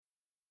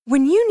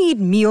When you need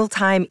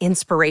mealtime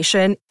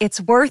inspiration,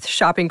 it's worth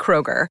shopping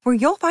Kroger, where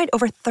you'll find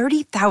over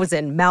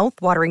 30,000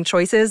 mouth-watering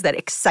choices that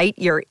excite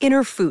your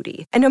inner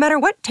foodie. And no matter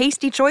what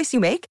tasty choice you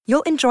make,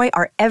 you'll enjoy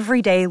our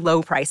everyday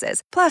low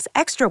prices, plus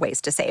extra ways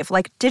to save,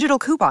 like digital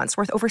coupons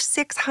worth over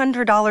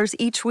 $600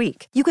 each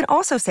week. You can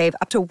also save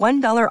up to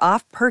 $1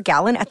 off per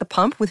gallon at the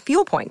pump with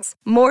fuel points.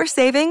 More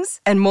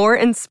savings and more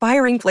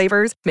inspiring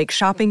flavors make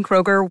shopping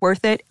Kroger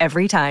worth it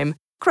every time.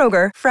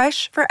 Kroger,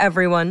 fresh for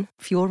everyone.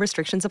 Fuel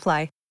restrictions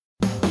apply.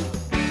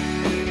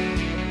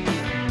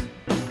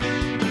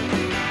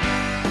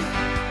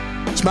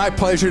 It's my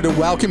pleasure to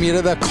welcome you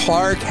to the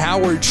Clark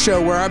Howard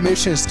Show, where our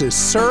mission is to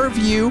serve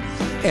you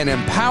and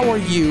empower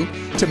you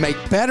to make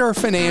better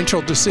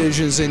financial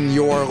decisions in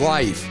your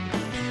life.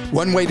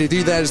 One way to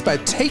do that is by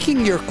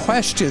taking your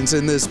questions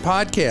in this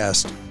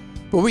podcast.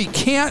 But we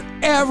can't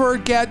ever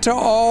get to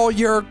all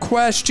your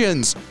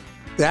questions.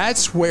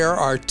 That's where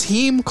our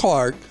Team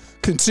Clark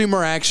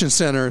Consumer Action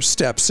Center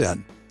steps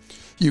in.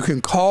 You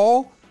can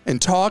call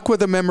and talk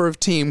with a member of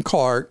Team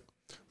Clark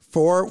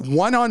for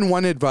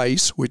one-on-one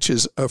advice, which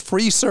is a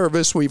free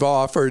service we've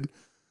offered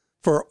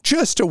for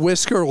just a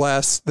whisker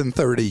less than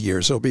 30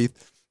 years. It'll be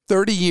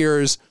 30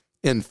 years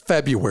in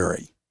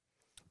February.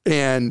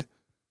 And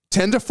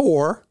 10 to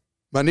 4,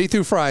 Monday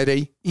through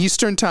Friday,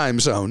 Eastern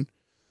Time Zone,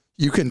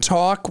 you can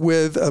talk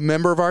with a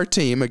member of our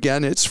team.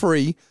 Again, it's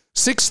free.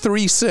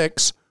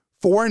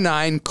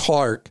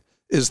 636-49-CLARK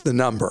is the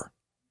number.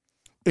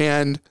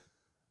 And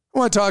I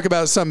want to talk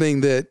about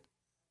something that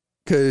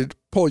could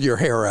pull your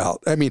hair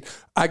out. I mean,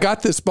 I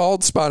got this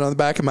bald spot on the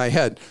back of my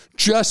head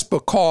just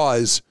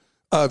because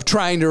of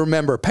trying to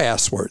remember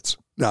passwords.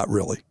 Not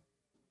really.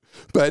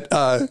 But,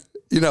 the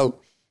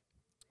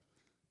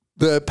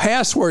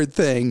password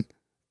thing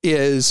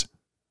is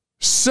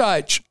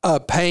such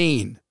a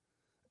pain,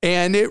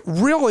 and it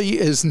really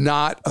is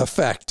not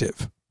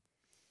effective.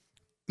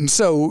 And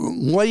so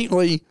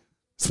lately,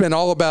 it's been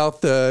all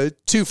about the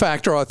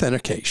two-factor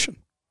authentication.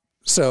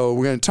 So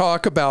we're going to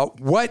talk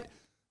about what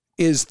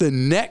is the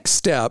next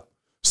step,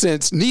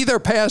 since neither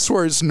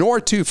passwords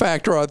nor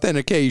two-factor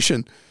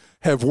authentication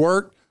have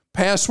worked.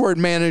 Password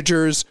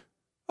managers,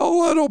 a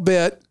little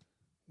bit.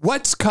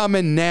 What's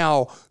coming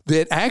now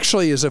that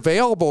actually is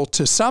available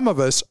to some of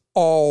us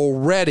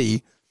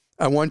already,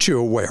 I want you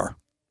aware.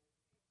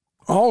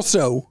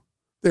 Also,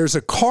 there's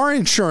a car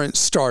insurance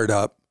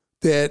startup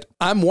that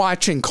I'm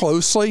watching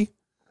closely,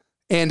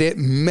 and it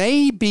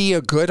may be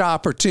a good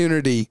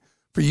opportunity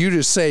for you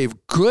to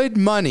save good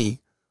money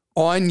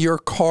on your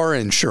car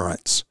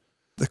insurance.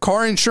 The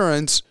car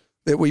insurance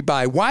that we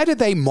buy, why do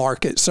they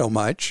market so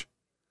much?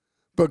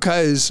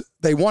 Because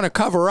they want to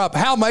cover up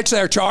how much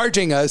they're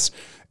charging us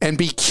and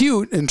be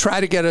cute and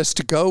try to get us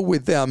to go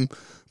with them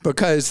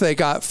because they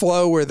got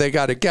Flow or they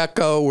got a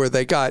Gecko or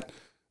they got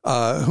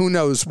who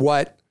knows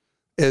what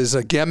as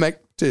a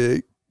gimmick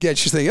to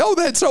get you thinking, oh,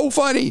 that's so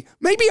funny.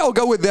 Maybe I'll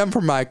go with them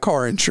for my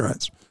car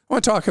insurance. I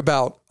want to talk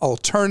about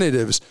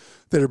alternatives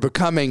that are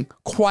becoming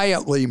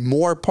quietly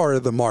more part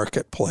of the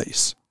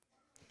marketplace.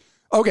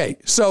 Okay,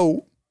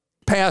 so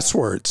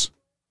passwords,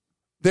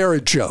 they're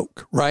a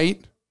joke,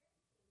 right?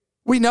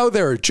 We know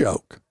they're a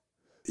joke.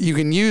 You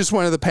can use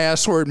one of the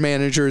password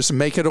managers and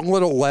make it a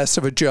little less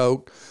of a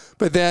joke,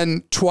 but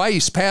then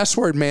twice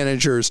password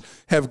managers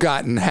have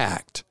gotten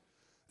hacked.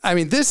 I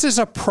mean, this is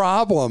a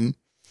problem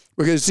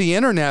because the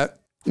internet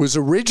was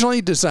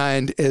originally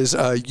designed as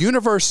a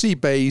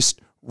university-based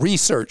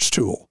research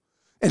tool.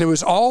 And it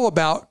was all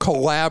about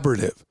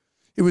collaborative.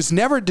 It was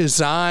never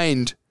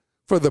designed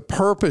for the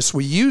purpose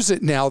we use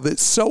it now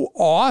that's so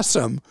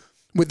awesome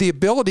with the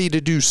ability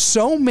to do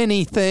so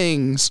many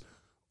things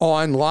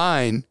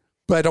online.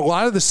 But a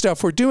lot of the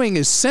stuff we're doing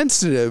is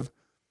sensitive.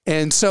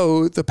 And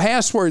so the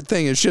password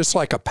thing is just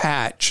like a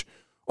patch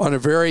on a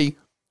very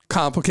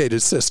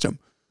complicated system.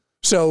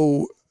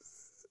 So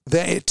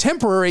the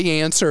temporary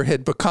answer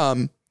had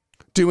become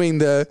doing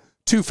the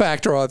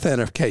two-factor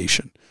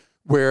authentication,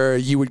 where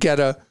you would get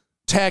a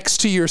text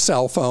to your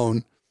cell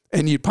phone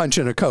and you punch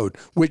in a code,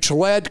 which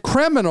led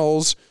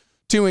criminals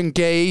to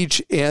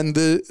engage in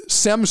the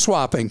SIM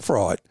swapping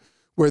fraud,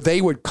 where they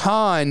would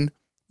con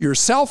your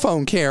cell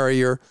phone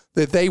carrier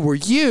that they were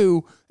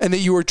you and that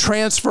you were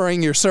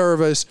transferring your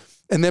service.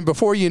 And then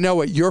before you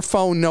know it, your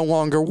phone no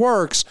longer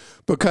works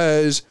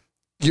because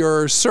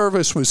your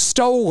service was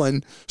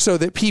stolen, so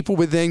that people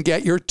would then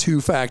get your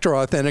two-factor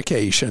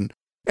authentication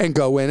and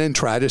go in and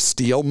try to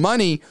steal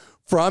money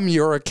from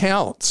your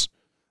accounts.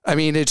 I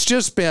mean, it's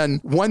just been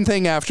one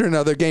thing after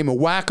another, game of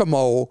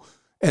whack-a-mole,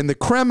 and the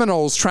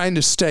criminals trying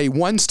to stay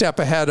one step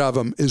ahead of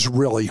them is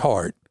really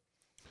hard.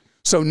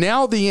 So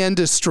now the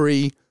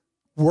industry,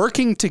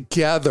 working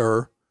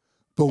together,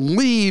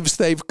 believes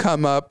they've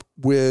come up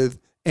with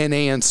an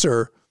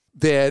answer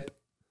that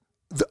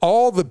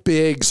all the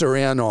bigs are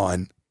in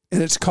on,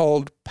 and it's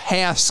called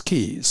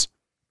passkeys.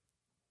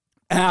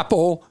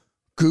 Apple,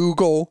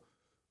 Google,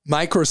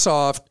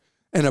 Microsoft,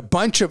 and a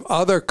bunch of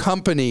other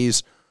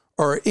companies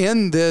are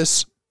in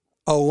this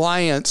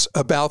alliance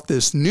about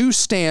this new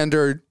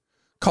standard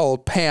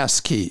called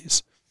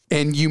passkeys.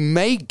 And you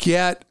may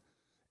get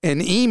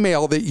an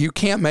email that you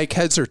can't make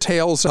heads or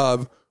tails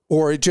of,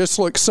 or it just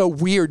looks so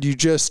weird you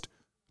just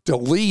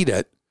delete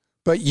it,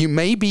 but you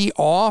may be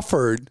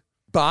offered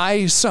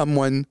by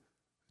someone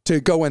to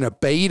go in a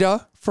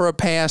beta for a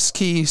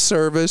passkey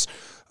service.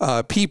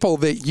 People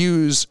that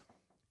use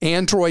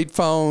Android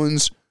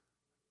phones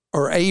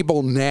are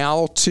able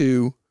now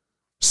to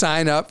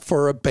sign up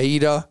for a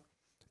beta,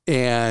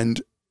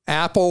 and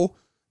Apple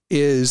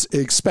is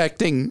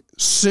expecting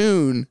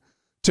soon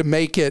to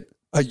make it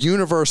a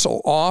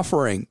universal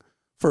offering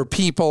for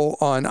people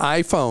on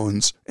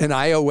iPhones and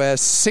iOS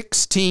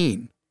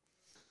 16.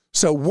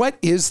 So what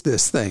is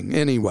this thing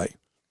anyway?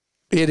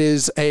 It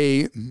is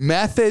a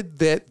method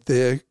that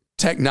the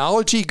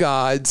technology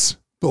gods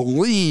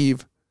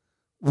believe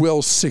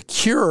will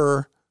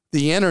secure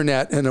the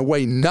internet in a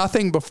way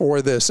nothing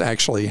before this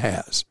actually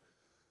has.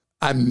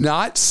 I'm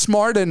not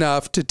smart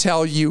enough to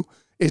tell you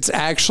it's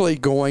actually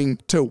going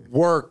to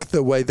work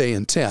the way they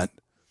intend.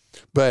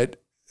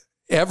 But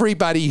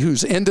everybody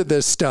who's into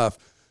this stuff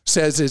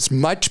says it's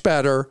much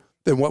better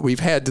than what we've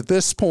had to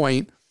this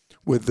point.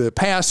 With the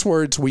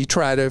passwords, we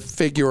try to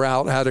figure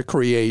out how to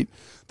create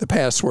the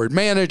password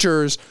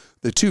managers,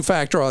 the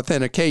two-factor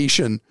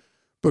authentication,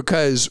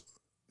 because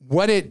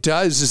what it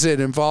does is it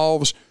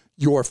involves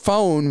your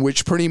phone,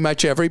 which pretty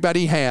much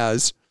everybody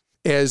has,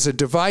 as a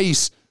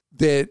device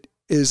that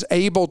is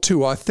able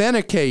to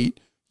authenticate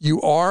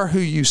you are who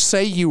you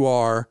say you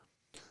are,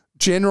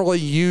 generally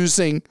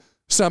using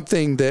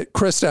something that,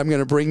 Krista, I'm going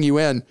to bring you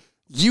in,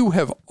 you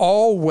have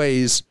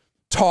always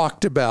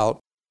talked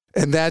about,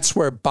 and that's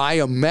where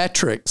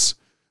biometrics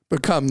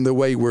become the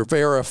way we're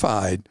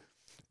verified.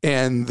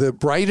 And the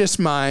brightest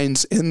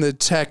minds in the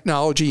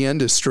technology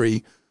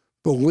industry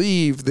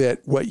believe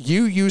that what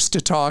you used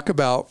to talk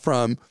about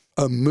from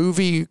a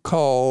movie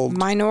called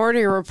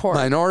Minority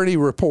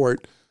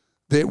Report,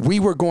 that we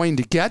were going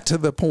to get to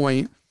the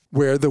point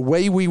where the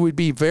way we would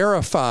be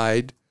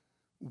verified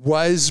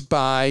was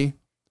by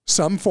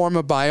some form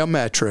of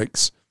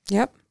biometrics.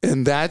 Yep.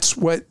 And that's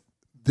what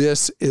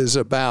this is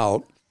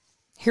about.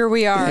 Here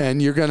we are.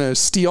 And you're going to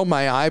steal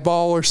my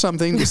eyeball or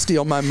something to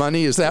steal my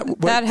money? Is that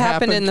what that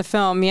happened in the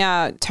film?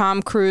 Yeah.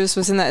 Tom Cruise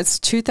was in that. It's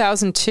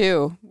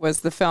 2002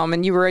 was the film.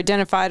 And you were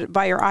identified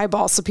by your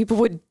eyeball. So people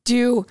would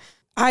do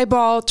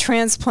eyeball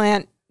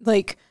transplant,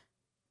 like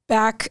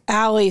back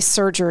alley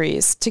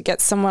surgeries to get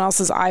someone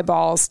else's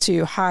eyeballs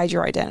to hide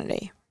your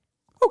identity.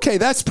 Okay.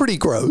 That's pretty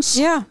gross.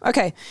 Yeah.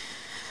 Okay.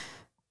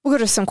 We'll go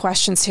to some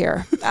questions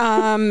here.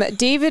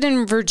 David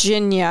in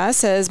Virginia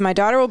says, my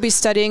daughter will be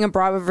studying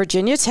abroad at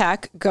Virginia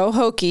Tech, go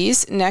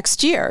Hokies,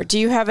 next year. Do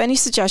you have any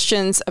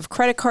suggestions of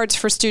credit cards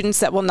for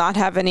students that will not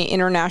have any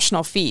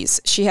international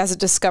fees? She has a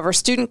Discover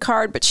student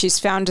card, but she's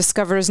found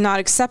Discover is not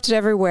accepted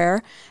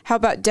everywhere. How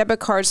about debit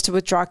cards to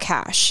withdraw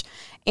cash?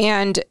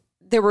 And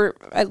there were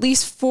at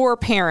least 4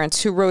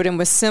 parents who wrote in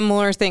with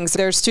similar things.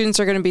 Their students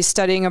are going to be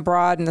studying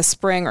abroad in the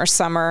spring or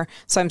summer.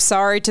 So I'm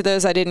sorry to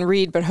those I didn't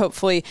read, but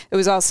hopefully it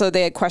was also,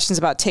 they had questions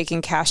about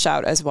taking cash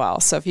out as well.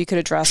 So if you could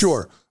address.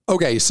 Sure.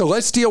 Okay. So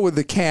let's deal with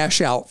the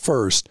cash out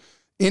first.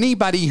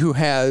 Anybody who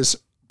has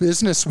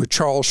business with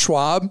Charles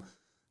Schwab,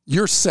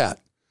 you're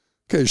set,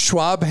 because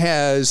Schwab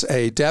has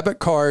a debit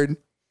card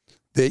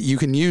that you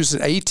can use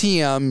at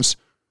ATMs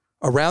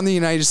around the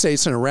United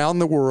States and around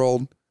the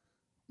world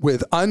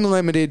with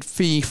unlimited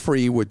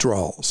fee-free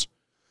withdrawals.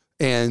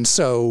 And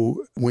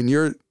so when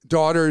your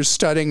daughter's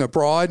studying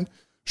abroad,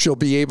 she'll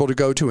be able to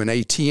go to an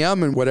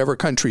ATM in whatever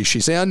country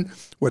she's in,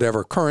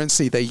 whatever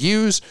currency they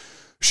use.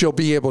 She'll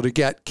be able to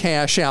get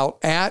cash out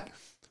at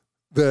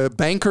the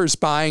banker's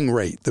buying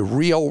rate, the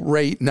real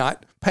rate,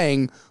 not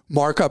paying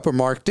markup or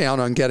markdown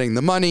on getting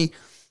the money.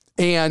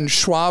 And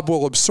Schwab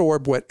will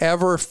absorb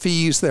whatever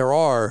fees there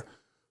are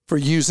for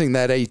using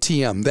that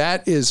ATM.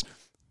 That is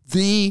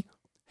the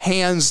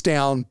hands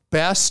down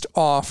best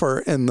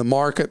offer in the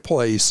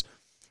marketplace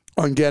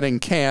on getting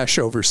cash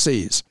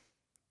overseas.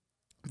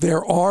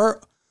 There are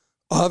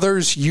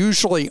others,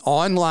 usually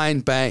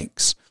online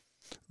banks,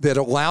 that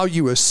allow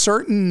you a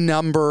certain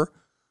number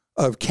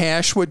of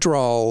cash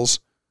withdrawals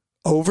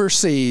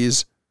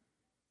overseas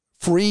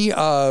free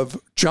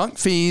of junk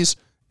fees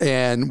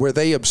and where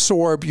they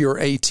absorb your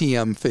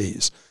ATM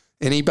fees.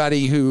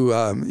 Anybody who,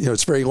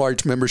 it's very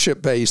large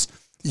membership base,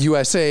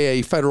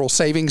 USAA Federal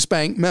Savings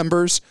Bank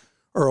members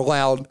are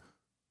allowed, I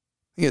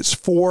think it's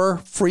 4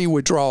 free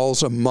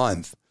withdrawals a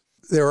month.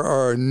 There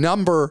are a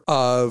number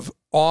of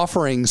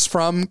offerings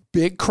from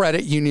big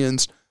credit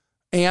unions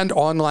and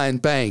online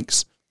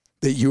banks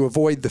that you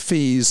avoid the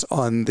fees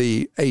on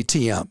the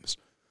ATMs.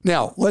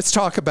 Now, let's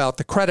talk about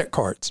the credit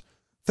cards.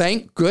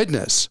 Thank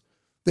goodness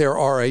there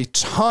are a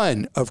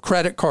ton of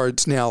credit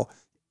cards now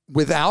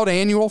without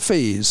annual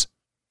fees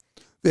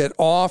that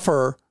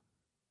offer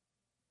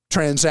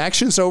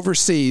transactions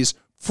overseas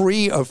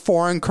free of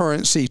foreign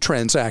currency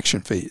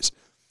transaction fees.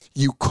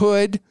 You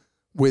could,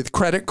 with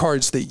credit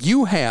cards that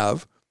you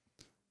have,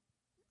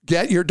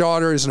 get your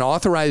daughter as an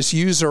authorized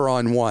user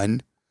on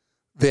one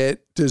that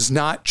does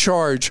not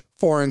charge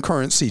foreign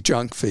currency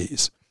junk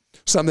fees.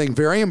 Something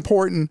very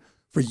important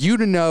for you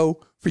to know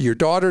for your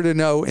daughter to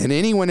know and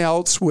anyone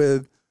else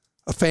with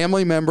a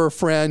family member,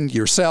 friend,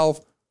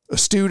 yourself, a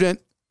student,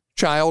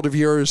 child of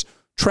yours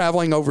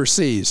traveling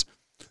overseas.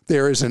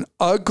 There is an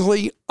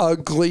ugly,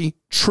 ugly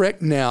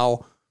trick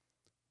now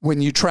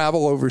when you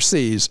travel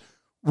overseas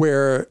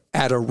where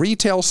at a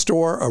retail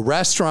store, a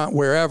restaurant,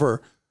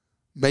 wherever,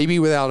 maybe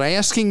without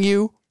asking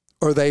you,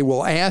 or they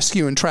will ask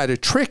you and try to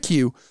trick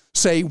you,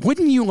 say,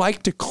 wouldn't you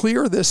like to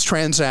clear this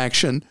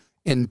transaction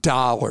in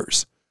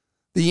dollars?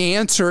 The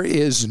answer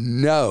is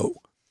no,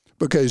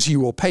 because you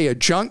will pay a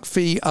junk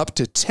fee up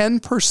to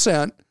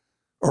 10%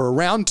 or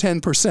around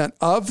 10%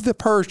 of the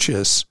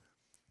purchase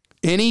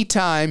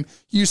anytime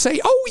you say,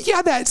 oh,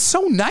 yeah, that's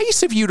so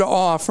nice of you to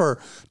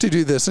offer to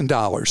do this in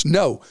dollars.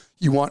 No,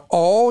 you want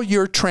all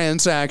your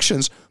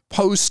transactions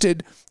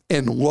posted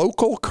in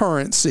local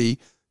currency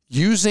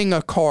using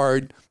a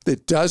card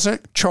that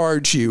doesn't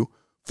charge you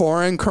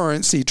foreign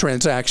currency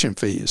transaction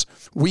fees.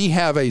 We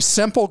have a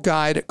simple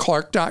guide at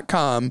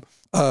Clark.com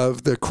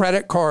of the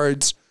credit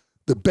cards,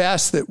 the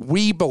best that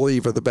we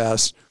believe are the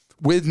best,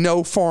 with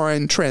no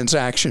foreign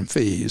transaction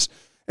fees.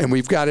 And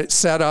we've got it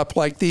set up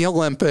like the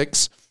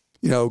Olympics,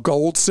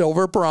 gold,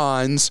 silver,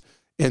 bronze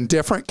in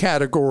different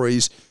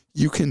categories.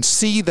 You can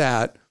see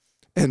that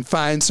and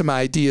find some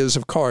ideas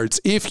of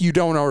cards. If you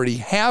don't already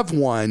have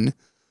one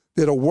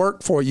that'll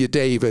work for you,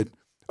 David,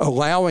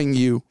 allowing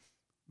you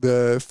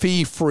the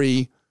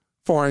fee-free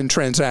foreign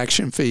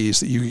transaction fees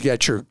that you can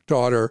get your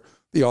daughter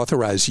the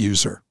authorized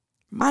user.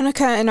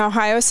 Monica in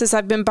Ohio says,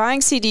 I've been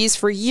buying CDs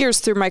for years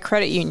through my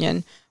credit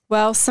union.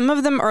 Well, some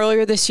of them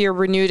earlier this year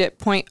renewed at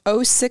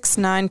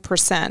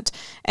 0.069%,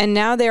 and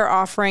now they're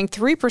offering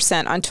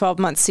 3% on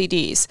 12-month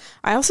CDs.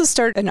 I also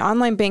started an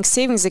online bank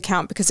savings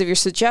account because of your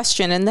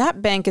suggestion, and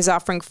that bank is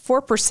offering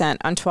 4%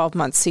 on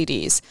 12-month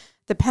CDs.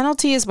 The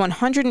penalty is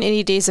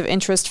 180 days of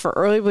interest for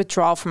early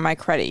withdrawal from my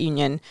credit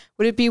union.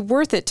 Would it be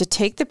worth it to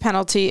take the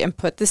penalty and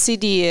put the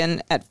CD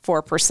in at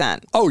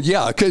 4%? Oh,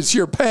 yeah, because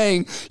you're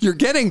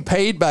getting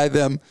paid by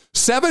them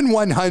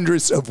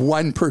 7/100ths of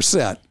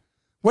 1%.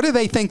 What do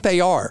they think they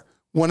are?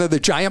 One of the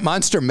giant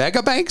monster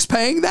mega banks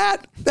paying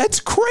that? That's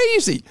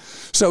crazy.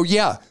 So,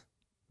 yeah,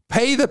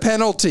 pay the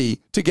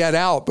penalty to get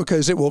out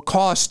because it will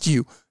cost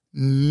you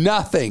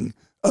nothing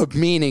of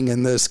meaning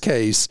in this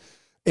case.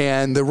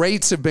 And the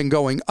rates have been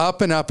going up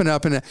and up and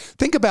up. And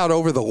think about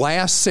over the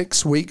last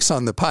 6 weeks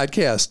on the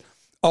podcast,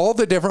 all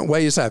the different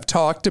ways I've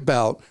talked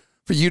about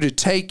for you to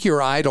take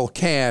your idle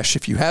cash,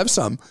 if you have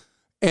some,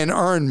 and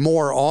earn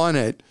more on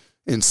it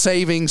in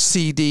savings,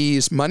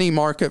 CDs, money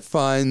market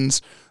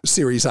funds,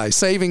 Series I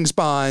savings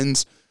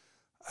bonds.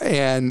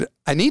 And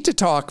I need to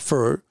talk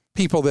for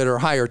people that are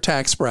higher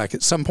tax bracket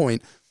at some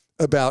point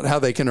about how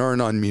they can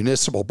earn on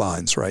municipal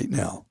bonds right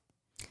now.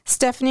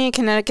 Stephanie in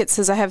Connecticut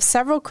says, I have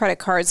several credit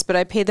cards, but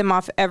I pay them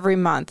off every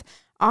month.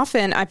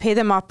 Often, I pay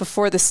them off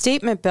before the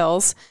statement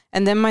bills,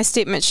 and then my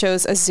statement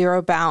shows a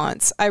zero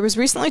balance. I was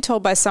recently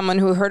told by someone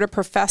who heard a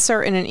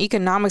professor in an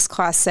economics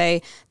class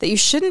say that you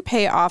shouldn't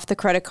pay off the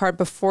credit card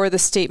before the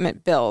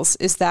statement bills.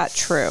 Is that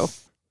true?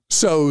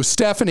 So,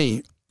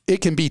 Stephanie, it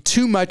can be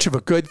too much of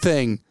a good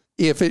thing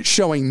if it's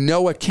showing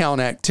no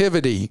account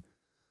activity,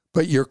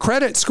 but your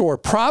credit score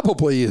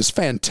probably is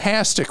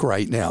fantastic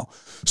right now.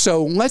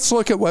 So let's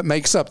look at what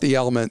makes up the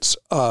elements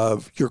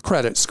of your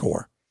credit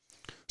score.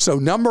 So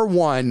number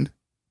one,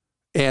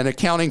 and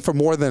accounting for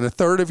more than a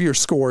third of your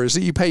score, is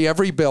that you pay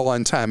every bill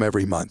on time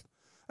every month.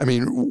 I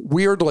mean,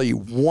 weirdly,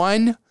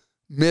 one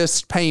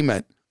missed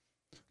payment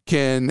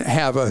can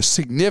have a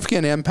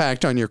significant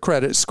impact on your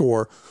credit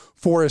score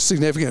for a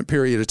significant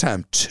period of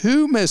time.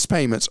 2 missed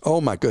payments, oh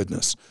my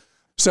goodness.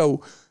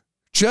 So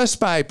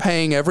just by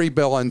paying every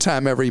bill on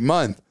time every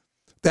month,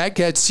 that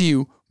gets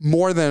you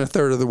more than a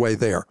third of the way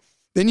there.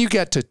 Then you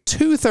get to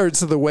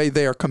 2/3 of the way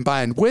there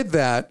combined with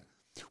that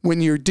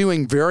when you're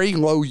doing very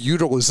low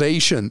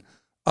utilization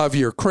of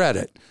your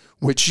credit,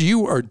 which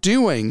you are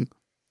doing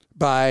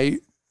by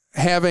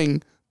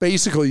having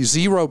basically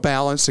zero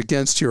balance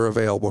against your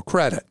available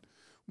credit.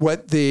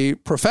 What the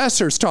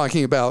professor's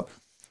talking about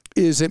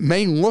is it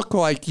may look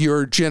like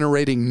you're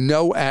generating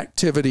no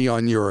activity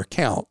on your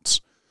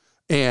accounts.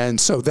 And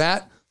so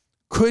that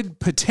could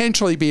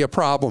potentially be a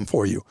problem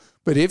for you.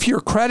 But if your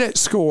credit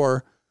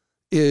score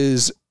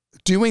is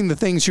doing the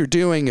things you're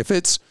doing, if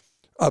it's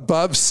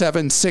above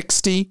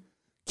 760,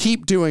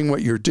 keep doing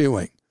what you're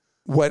doing.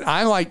 What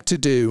I like to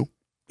do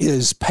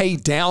is pay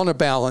down a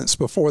balance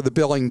before the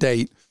billing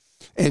date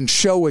and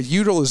show a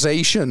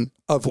utilization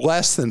of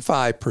less than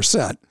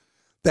 5%.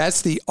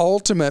 That's the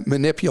ultimate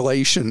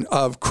manipulation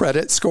of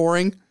credit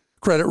scoring,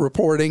 credit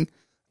reporting.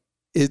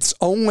 It's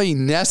only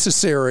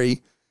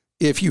necessary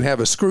if you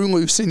have a screw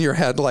loose in your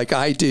head like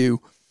I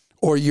do,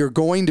 or you're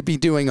going to be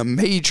doing a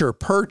major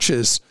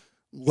purchase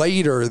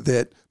later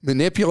that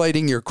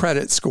manipulating your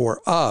credit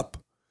score up,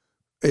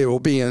 it will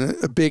be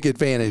a big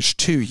advantage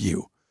to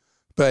you.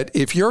 But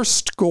if your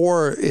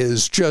score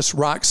is just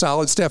rock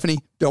solid, Stephanie,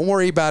 don't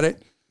worry about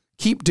it.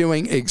 Keep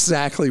doing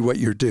exactly what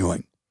you're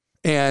doing.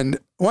 And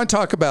I want to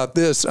talk about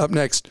this up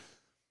next.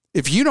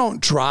 If you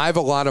don't drive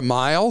a lot of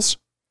miles,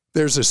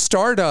 there's a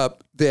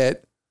startup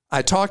that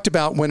I talked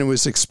about when it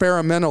was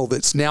experimental,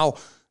 that's now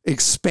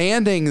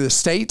expanding the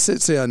states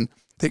it's in,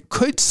 that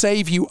could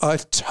save you a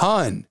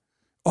ton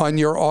on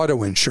your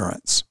auto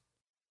insurance.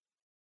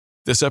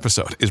 This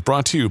episode is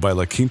brought to you by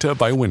La Quinta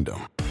by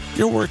Wyndham.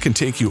 Your work can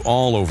take you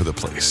all over the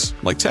place,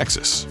 like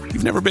Texas.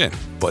 You've never been,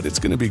 but it's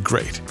going to be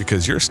great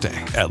because you're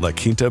staying at La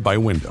Quinta by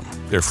Wyndham.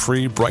 Their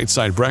free Bright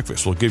Side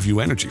breakfast will give you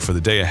energy for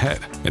the day ahead.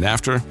 And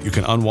after, you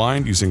can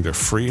unwind using their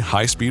free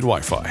high-speed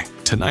Wi-Fi.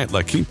 Tonight,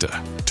 La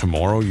Quinta.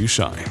 Tomorrow, you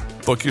shine.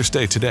 Book your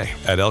stay today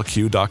at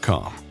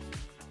LQ.com.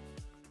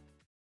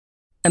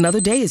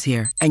 Another day is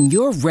here, and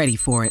you're ready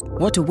for it.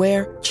 What to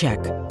wear? Check.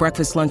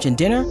 Breakfast, lunch, and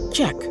dinner?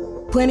 Check.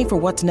 Planning for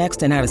what's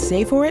next and how to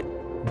save for it?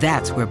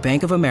 That's where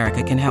Bank of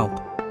America can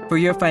help. For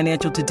your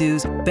financial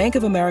to-dos, Bank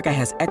of America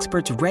has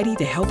experts ready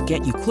to help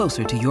get you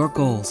closer to your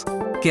goals.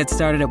 Get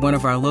started at one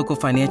of our local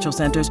financial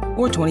centers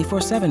or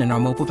 24/7 in our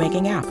mobile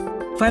banking app.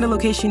 Find a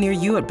location near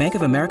you at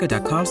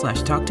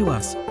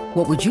bankofamerica.com/talktous.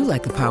 What would you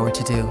like the power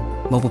to do?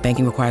 Mobile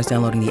banking requires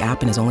downloading the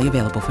app and is only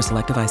available for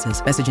select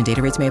devices. Message and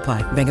data rates may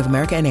apply. Bank of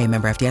America NA,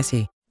 member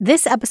FDIC.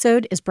 This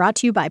episode is brought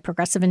to you by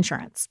Progressive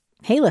Insurance.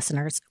 Hey,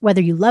 listeners,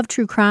 whether you love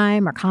true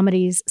crime or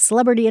comedies,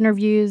 celebrity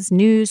interviews,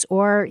 news,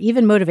 or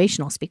even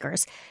motivational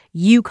speakers,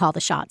 you call the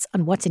shots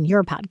on what's in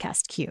your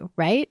podcast queue,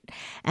 right?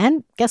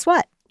 And guess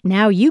what?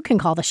 Now you can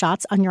call the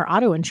shots on your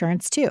auto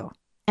insurance, too.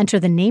 Enter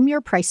the Name Your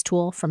Price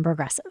tool from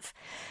Progressive.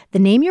 The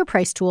Name Your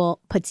Price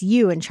tool puts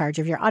you in charge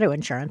of your auto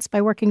insurance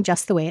by working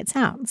just the way it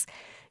sounds.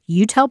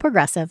 You tell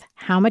Progressive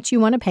how much you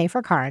want to pay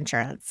for car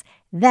insurance.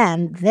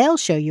 Then they'll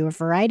show you a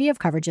variety of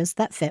coverages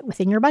that fit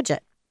within your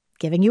budget,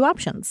 giving you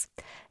options.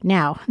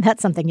 Now,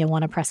 that's something you'll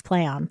want to press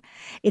play on.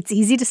 It's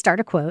easy to start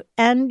a quote,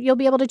 and you'll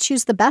be able to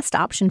choose the best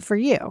option for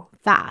you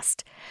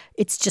fast.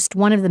 It's just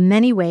one of the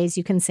many ways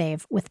you can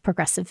save with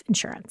Progressive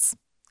Insurance.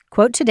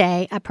 Quote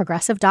today at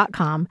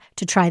Progressive.com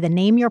to try the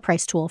Name Your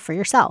Price tool for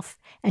yourself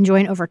and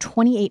join over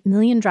 28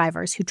 million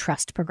drivers who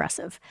trust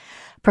Progressive.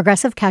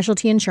 Progressive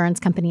Casualty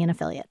Insurance Company and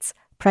Affiliates.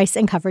 Price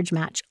and coverage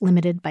match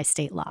limited by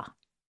state law.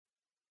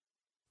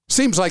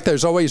 Seems like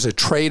there's always a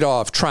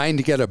trade-off trying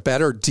to get a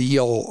better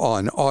deal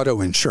on auto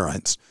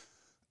insurance.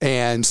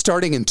 And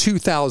starting in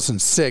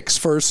 2006,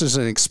 first as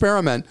an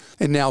experiment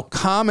and now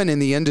common in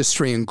the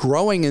industry and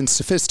growing in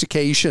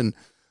sophistication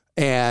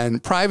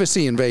and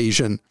privacy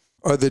invasion,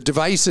 are the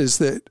devices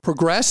that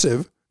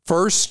Progressive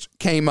first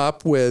came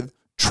up with,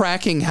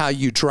 tracking how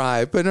you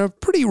drive, but in a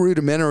pretty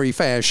rudimentary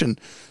fashion.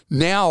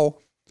 Now,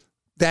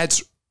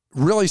 that's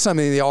really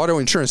something the auto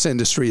insurance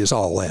industry is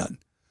all in.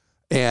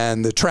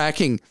 And the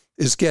tracking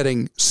is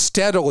getting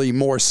steadily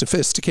more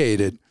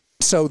sophisticated.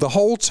 So the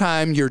whole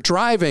time you're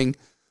driving,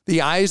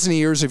 the eyes and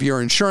ears of your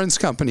insurance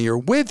company are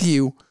with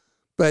you,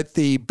 but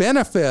the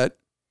benefit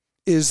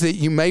is that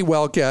you may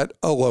well get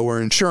a lower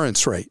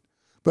insurance rate.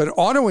 But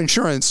auto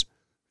insurance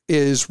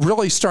is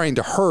really starting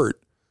to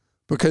hurt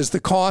because the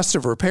cost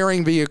of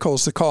repairing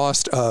vehicles, the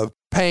cost of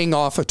paying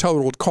off a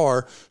totaled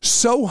car,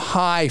 so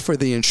high for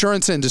the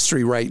insurance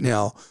industry right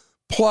now.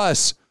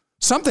 Plus,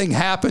 something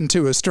happened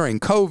to us during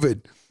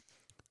COVID.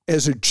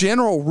 As a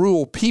general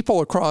rule,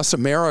 people across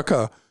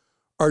America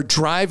are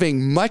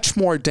driving much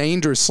more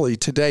dangerously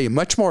today,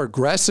 much more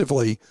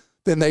aggressively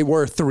than they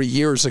were 3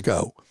 years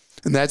ago.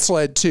 And that's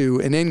led to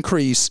an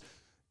increase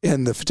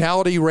in the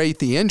fatality rate,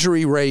 the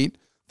injury rate,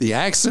 the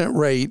accident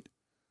rate,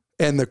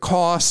 and the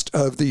cost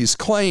of these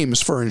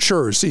claims for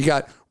insurers. So you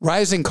got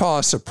rising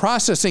costs of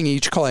processing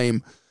each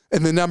claim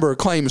and the number of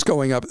claims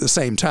going up at the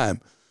same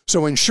time.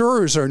 So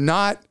insurers are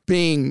not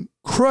being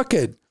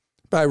crooked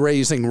by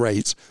raising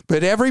rates,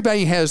 but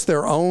everybody has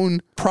their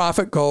own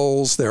profit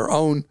goals, their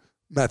own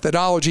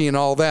methodology and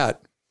all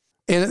that.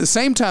 And at the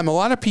same time, a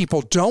lot of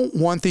people don't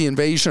want the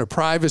invasion of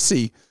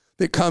privacy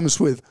that comes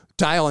with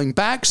dialing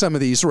back some of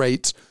these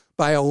rates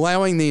by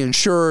allowing the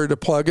insurer to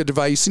plug a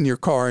device in your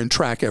car and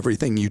track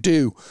everything you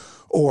do.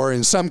 Or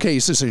in some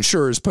cases,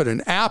 insurers put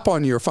an app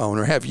on your phone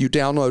or have you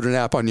download an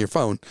app on your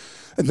phone,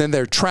 and then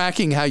they're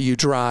tracking how you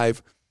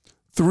drive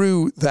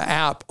through the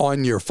app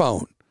on your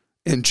phone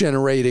and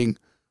generating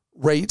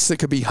rates that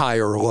could be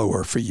higher or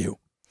lower for you.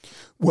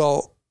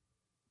 Well,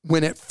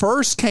 when it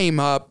first came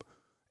up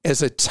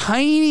as a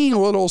tiny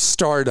little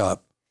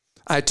startup,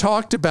 I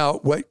talked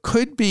about what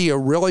could be a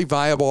really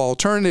viable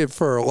alternative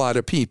for a lot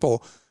of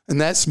people, and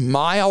that's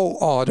Mile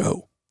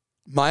Auto.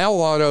 Mile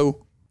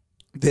Auto,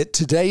 that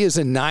today is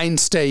in 9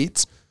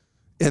 states.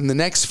 In the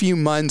next few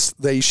months,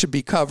 they should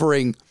be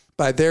covering,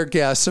 by their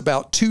guess,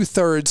 about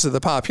 2/3 of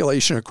the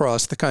population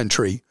across the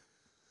country.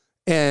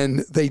 And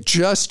they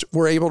just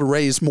were able to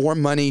raise more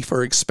money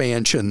for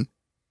expansion.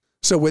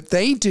 So what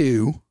they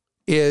do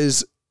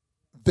is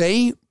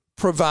they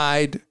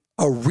provide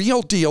a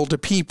real deal to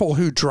people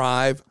who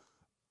drive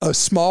a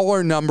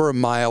smaller number of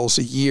miles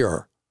a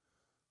year,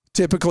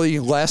 typically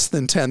less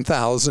than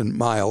 10,000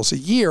 miles a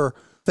year.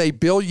 They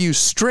bill you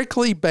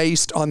strictly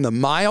based on the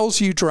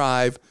miles you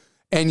drive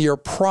and your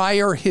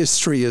prior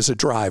history as a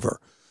driver.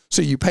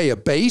 So you pay a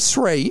base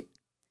rate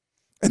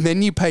and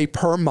then you pay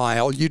per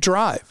mile you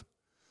drive.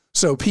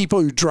 So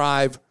people who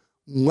drive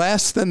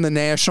less than the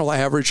national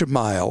average of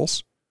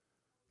miles,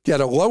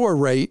 get a lower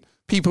rate.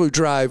 People who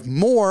drive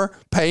more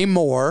pay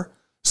more.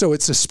 So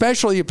it's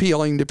especially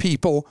appealing to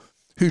people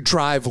who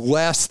drive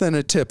less than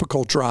a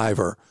typical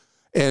driver.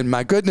 And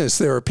my goodness,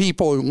 there are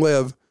people who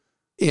live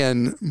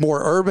in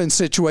more urban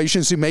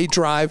situations who may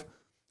drive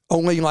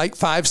only like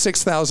 5,000,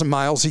 6,000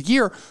 miles a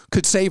year,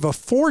 could save a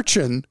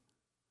fortune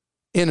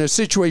in a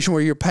situation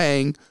where you're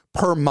paying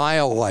per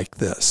mile like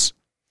this.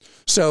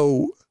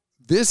 So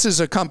this is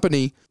a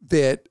company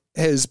that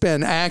has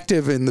been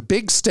active in the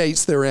big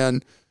states they're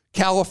in,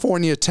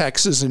 California,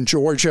 Texas, and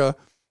Georgia.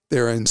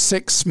 They're in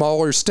 6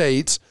 smaller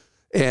states,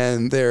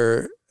 and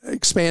they're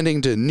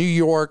expanding to New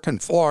York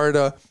and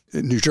Florida,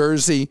 New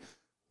Jersey,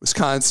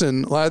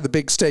 Wisconsin, a lot of the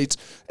big states,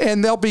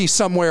 and they'll be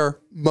somewhere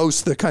most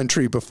of the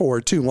country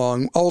before too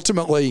long.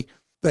 Ultimately,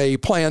 they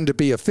plan to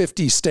be a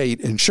 50-state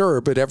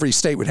insurer, but every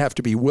state would have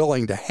to be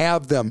willing to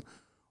have them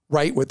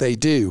write what they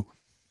do.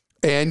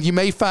 And you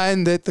may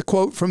find that the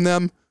quote from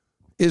them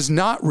is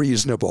not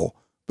reasonable,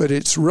 but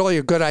it's really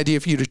a good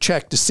idea for you to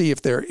check to see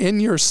if they're in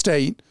your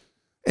state,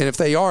 and if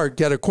they are,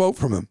 get a quote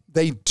from them.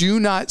 They do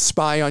not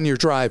spy on your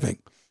driving.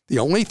 The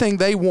only thing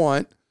they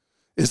want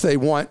is they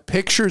want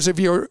pictures of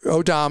your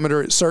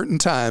odometer at certain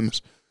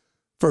times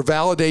for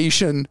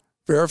validation,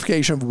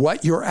 verification of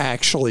what you're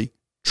actually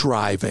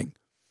driving.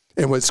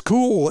 And what's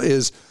cool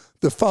is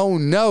the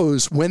phone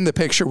knows when the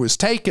picture was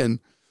taken,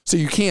 so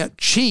you can't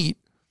cheat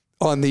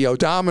on the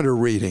odometer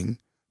reading.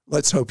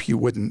 Let's hope you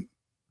wouldn't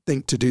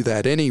think to do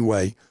that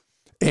anyway.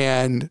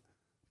 And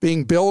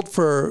being billed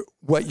for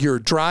what you're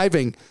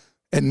driving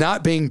and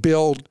not being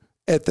billed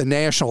at the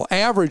national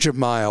average of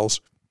miles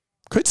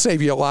could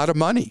save you a lot of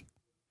money.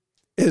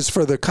 As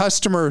for the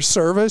customer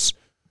service,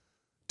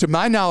 to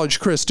my knowledge,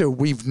 Krista,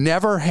 we've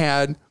never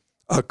had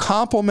a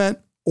compliment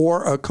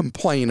or a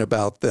complaint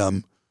about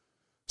them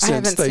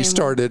since they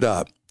started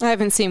up. I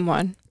haven't seen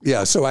one.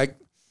 Yeah, so I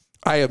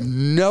have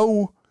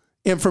no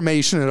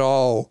information at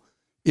all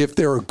if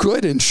they're a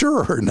good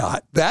insurer or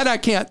not. That I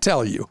can't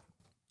tell you.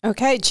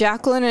 Okay,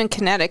 Jacqueline in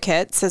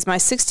Connecticut says, my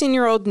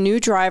 16-year-old new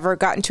driver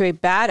got into a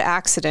bad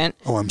accident.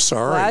 Oh, I'm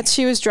sorry. Glad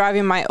she was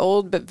driving my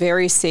old but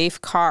very safe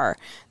car.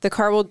 The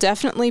car will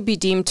definitely be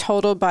deemed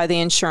totaled by the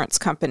insurance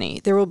company.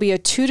 There will be a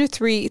 $2,000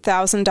 to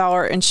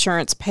 $3,000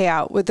 insurance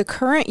payout. With the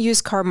current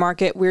used car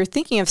market, we're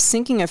thinking of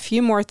sinking a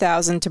few more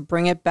thousand to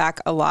bring it back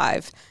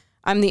alive.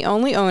 I'm the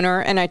only owner,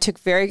 and I took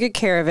very good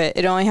care of it.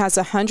 It only has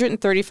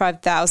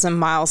 135,000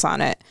 miles on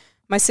it.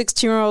 My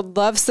 16-year-old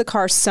loves the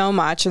car so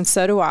much, and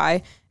so do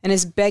I, and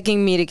is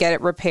begging me to get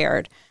it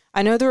repaired.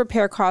 I know the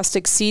repair cost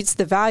exceeds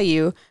the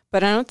value,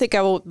 but I don't think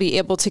I will be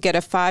able to get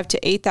a $5,000 to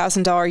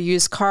 $8,000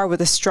 used car with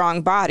a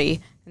strong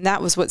body, and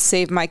that was what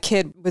saved my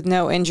kid with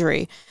no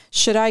injury.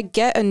 Should I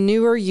get a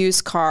newer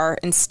used car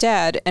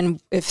instead,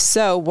 and if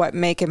so, what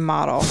make and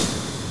model?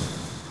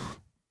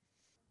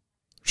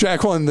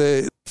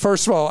 Jacqueline,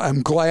 first of all,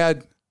 I'm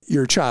glad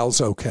your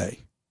child's okay.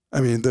 I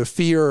mean, the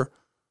fear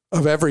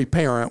of every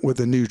parent with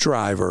a new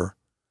driver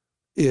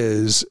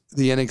is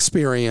the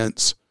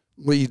inexperience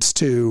leads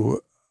to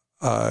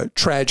a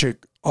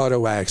tragic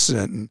auto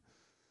accident. And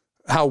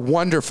how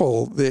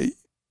wonderful that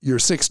your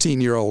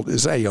 16-year-old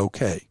is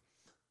A-okay.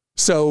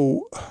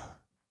 So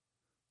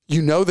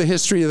you know the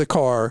history of the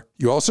car.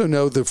 You also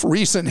know the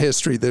recent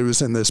history that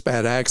was in this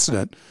bad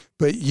accident,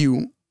 but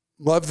you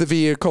love the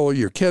vehicle.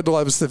 Your kid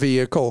loves the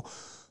vehicle.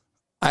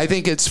 I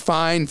think it's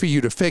fine for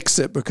you to fix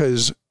it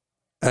because,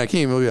 and I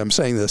can't believe I'm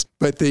saying this,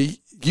 but the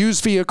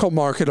used vehicle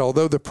market,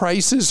 although the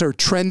prices are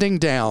trending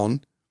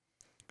down,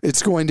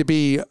 it's going to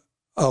be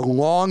a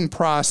long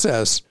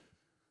process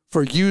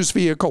for used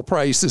vehicle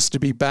prices to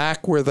be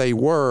back where they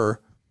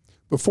were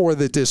before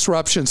the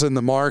disruptions in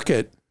the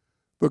market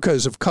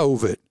because of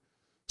COVID.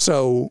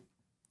 So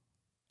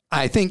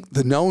I think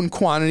the known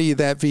quantity of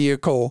that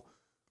vehicle,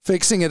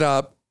 fixing it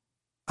up,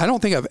 I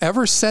don't think I've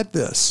ever said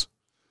this,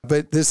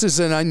 but this is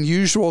an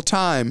unusual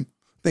time.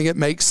 I think it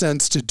makes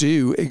sense to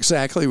do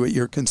exactly what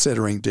you're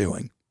considering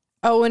doing.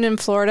 Owen in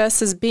Florida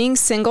says, being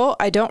single,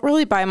 I don't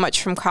really buy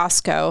much from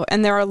Costco,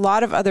 and there are a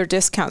lot of other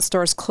discount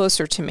stores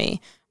closer to me.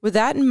 With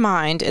that in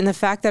mind, and the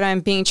fact that I'm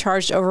being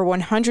charged over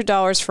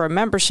 $100 for a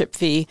membership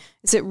fee,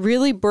 is it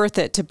really worth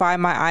it to buy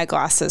my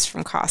eyeglasses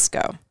from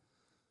Costco?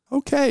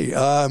 Okay.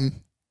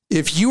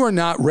 If you are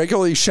not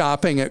regularly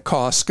shopping at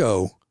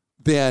Costco,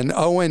 then,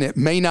 Owen, it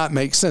may not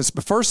make sense.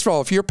 But first of all,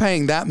 if you're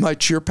paying that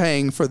much, you're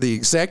paying for the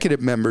executive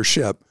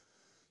membership.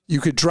 You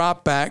could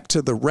drop back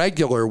to the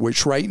regular,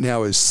 which right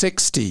now is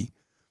 $60.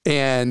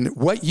 And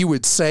what you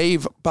would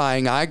save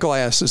buying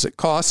eyeglasses at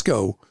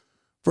Costco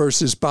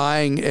versus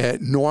buying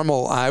at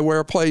normal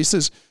eyewear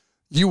places,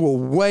 you will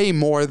way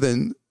more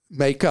than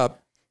make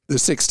up the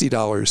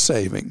 $60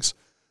 savings.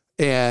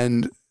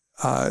 And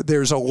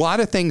there's a lot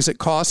of things at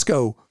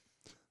Costco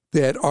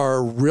that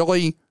are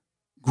really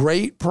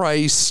great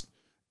price,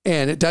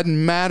 and it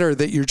doesn't matter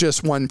that you're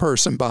just one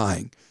person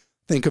buying.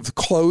 Think of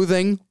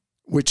clothing,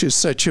 which is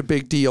such a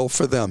big deal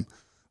for them.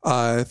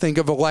 Think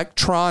of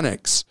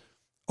electronics,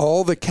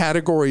 all the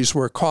categories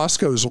where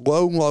Costco's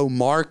low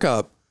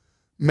markup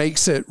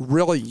makes it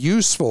really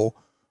useful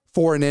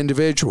for an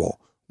individual.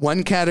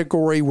 One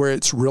category where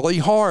it's really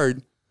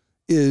hard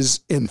is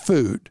in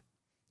food.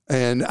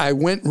 And I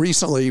went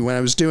recently when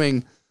I was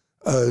doing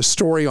a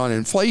story on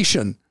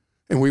inflation,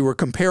 and we were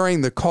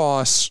comparing the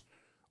costs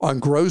on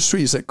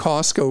groceries at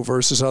Costco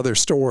versus other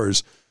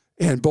stores,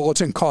 and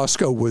Bulletin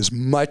Costco was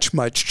much,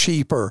 much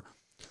cheaper.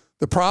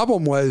 The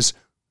problem was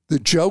the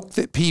joke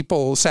that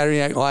people, Saturday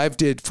Night Live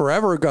did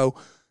forever ago,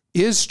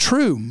 is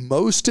true.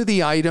 Most of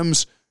the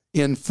items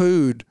in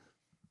food,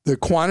 the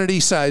quantity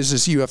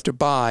sizes you have to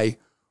buy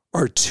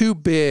are too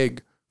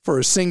big for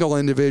a single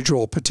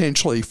individual,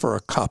 potentially for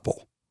a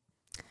couple.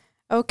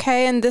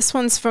 Okay, and this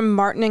one's from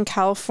Martin in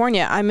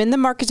California. I'm in the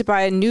market to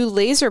buy a new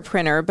laser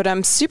printer, but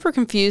I'm super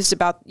confused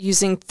about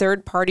using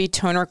third-party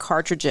toner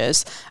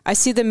cartridges. I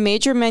see the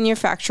major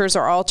manufacturers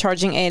are all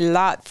charging a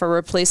lot for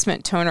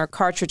replacement toner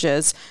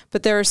cartridges,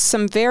 but there are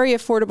some very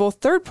affordable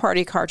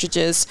third-party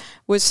cartridges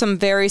with some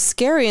very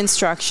scary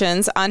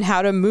instructions on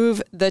how to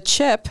move the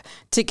chip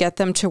to get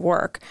them to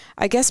work.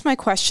 I guess my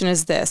question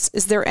is this: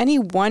 is there any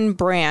one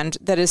brand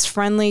that is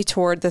friendly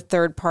toward the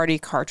third-party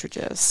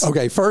cartridges?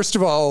 Okay, first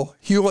of all,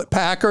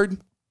 Hewlett-Packard,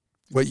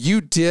 what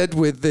you did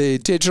with the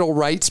digital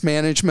rights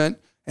management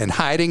and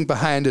hiding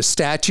behind a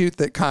statute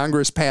that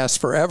Congress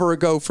passed forever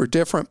ago for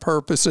different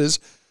purposes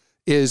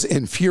is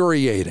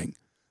infuriating.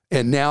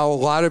 And now a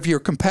lot of your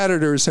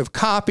competitors have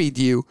copied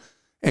you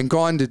and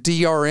gone to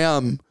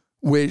DRM,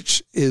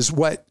 which is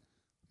what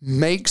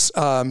makes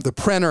the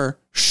printer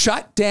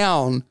shut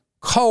down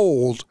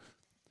cold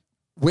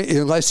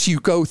unless you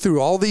go through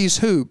all these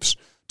hoops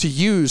to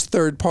use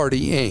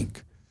third-party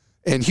ink.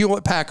 And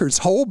Hewlett-Packard's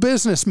whole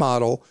business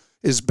model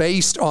is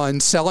based on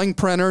selling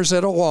printers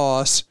at a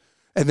loss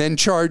and then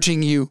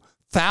charging you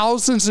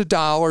thousands of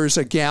dollars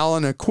a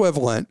gallon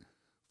equivalent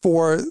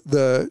for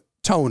the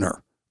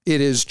toner.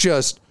 It is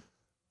just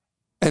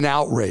an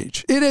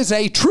outrage. It is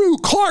a true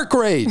Clark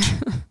rage.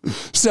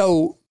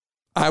 So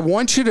I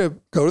want you to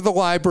go to the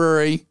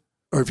library,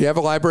 or if you have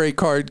a library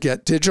card,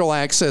 get digital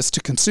access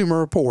to Consumer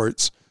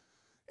Reports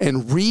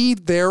and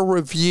read their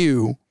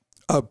review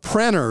of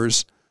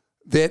printers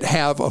that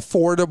have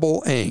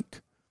affordable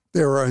ink.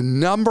 There are a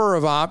number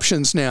of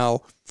options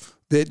now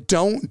that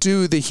don't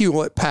do the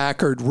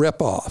Hewlett-Packard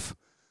ripoff.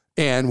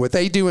 And what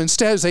they do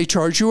instead is they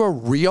charge you a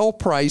real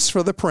price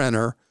for the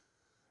printer,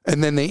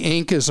 and then the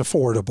ink is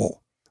affordable.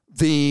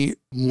 The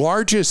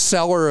largest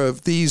seller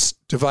of these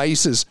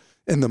devices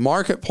in the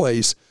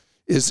marketplace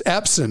is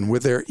Epson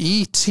with their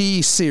ET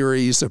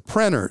series of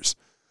printers.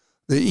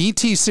 The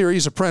ET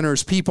series of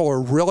printers people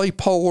are really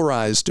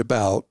polarized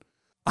about.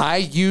 I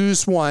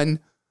use one.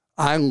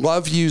 I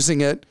love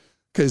using it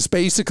because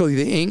basically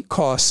the ink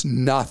costs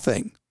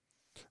nothing.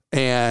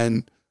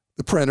 And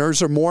the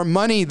printers are more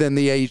money than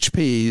the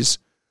HPs,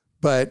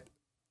 but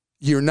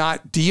you're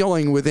not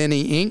dealing with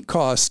any ink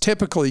costs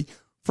typically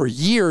for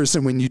years.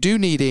 And when you do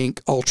need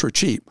ink, ultra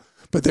cheap.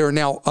 But there are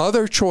now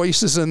other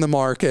choices in the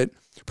market,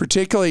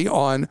 particularly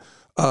on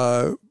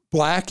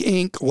black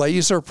ink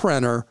laser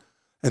printer.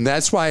 And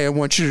that's why I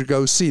want you to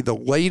go see the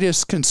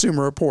latest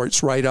Consumer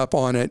Reports right up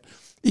on it.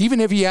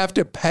 Even if you have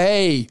to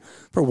pay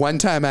for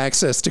one-time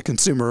access to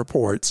Consumer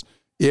Reports,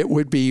 it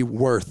would be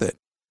worth it.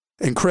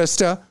 And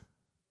Krista,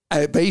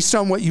 based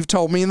on what you've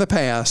told me in the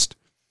past,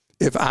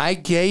 if I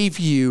gave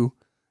you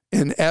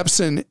an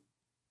Epson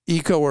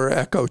Eco or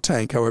Echo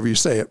Tank, however you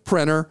say it,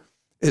 printer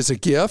as a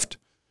gift,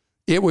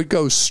 it would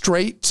go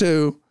straight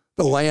to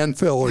the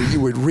landfill, or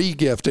you would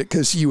re-gift it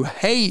because you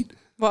hate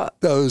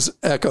those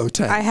Echo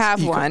tanks. I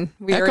have one.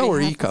 Echo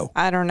or Eco?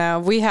 I don't know.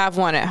 We have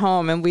one at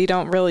home, and we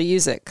don't really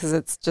use it because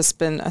it's just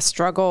been a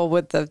struggle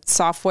with the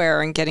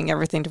software and getting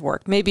everything to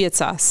work. Maybe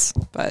it's us,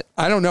 but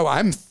I don't know.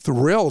 I'm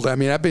thrilled. I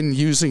mean, I've been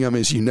using them,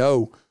 as you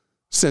know,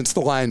 since the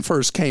line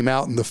first came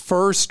out, and the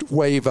first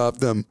wave of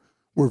them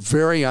were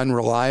very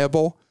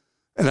unreliable,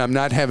 and I'm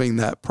not having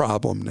that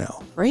problem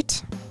now.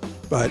 Great.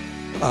 But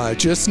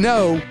just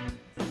know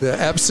the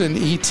Epson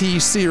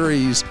ET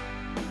series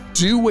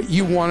do what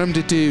you want them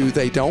to do.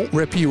 They don't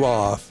rip you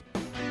off,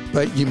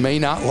 but you may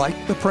not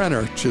like the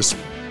printer. Just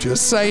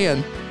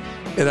saying.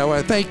 And I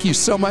want to thank you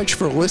so much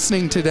for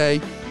listening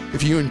today.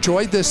 If you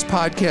enjoyed this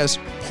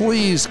podcast,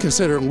 please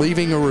consider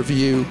leaving a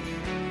review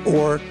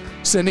or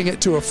sending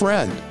it to a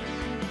friend.